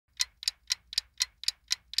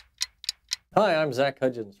Hi, I'm Zack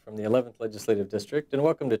Hudgins from the 11th Legislative District, and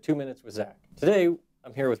welcome to 2 Minutes with Zack. Today,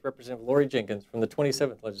 I'm here with Representative Jinkins from the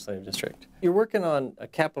 27th Legislative District. You're working on a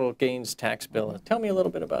capital gains tax bill. Tell me a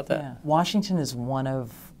little bit about that. Yeah. Washington is one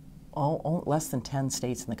of less than 10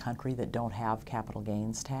 states in the country that don't have capital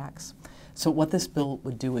gains tax. So what this bill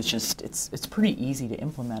would do is it's pretty easy to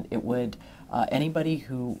implement. It would, anybody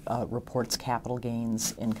who reports capital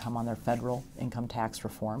gains income on their federal income tax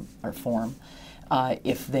reform or form,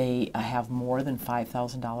 if they have more than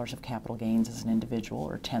 $5,000 of capital gains as an individual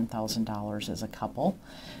or $10,000 as a couple,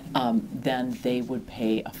 then they would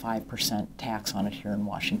pay a 5% tax on it here in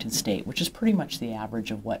Washington State, which is pretty much the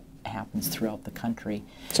average of what happens throughout the country.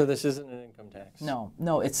 So this isn't an income tax?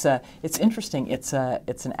 No, it's interesting. It's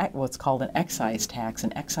what's called an excise tax.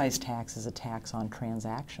 An excise tax is a tax on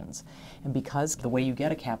transactions, and because the way you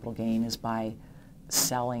get a capital gain is by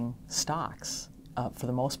selling stocks, for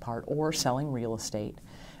the most part, or selling real estate.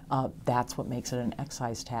 That's what makes it an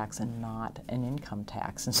excise tax and not an income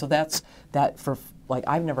tax. And so that's that for, like,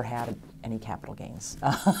 I've never had any capital gains.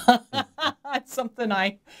 It's something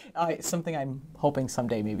something I'm hoping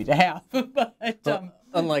someday maybe to have. But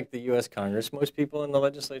unlike the U.S. Congress, most people in the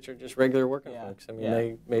legislature are just regular working folks. I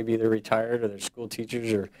mean, maybe they're retired or they're school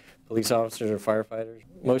teachers or police officers or firefighters.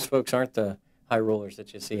 Most folks aren't the high rollers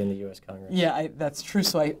that you see in the U.S. Congress. Yeah, that's true.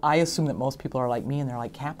 So I assume that most people are like me and they're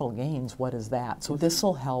like, capital gains, what is that? So this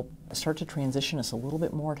will help start to transition us a little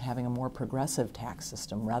bit more to having a more progressive tax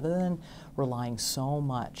system. Rather than relying so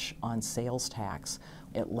much on sales tax,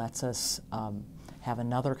 it lets us have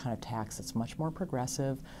another kind of tax that's much more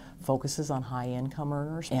progressive, focuses on high income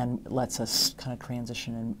earners, and lets us kind of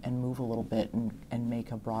transition and move a little bit and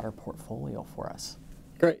make a broader portfolio for us.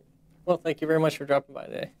 Great. Well, thank you very much for dropping by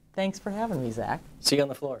today. Thanks for having me, Zach. See you on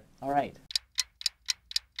the floor. All right.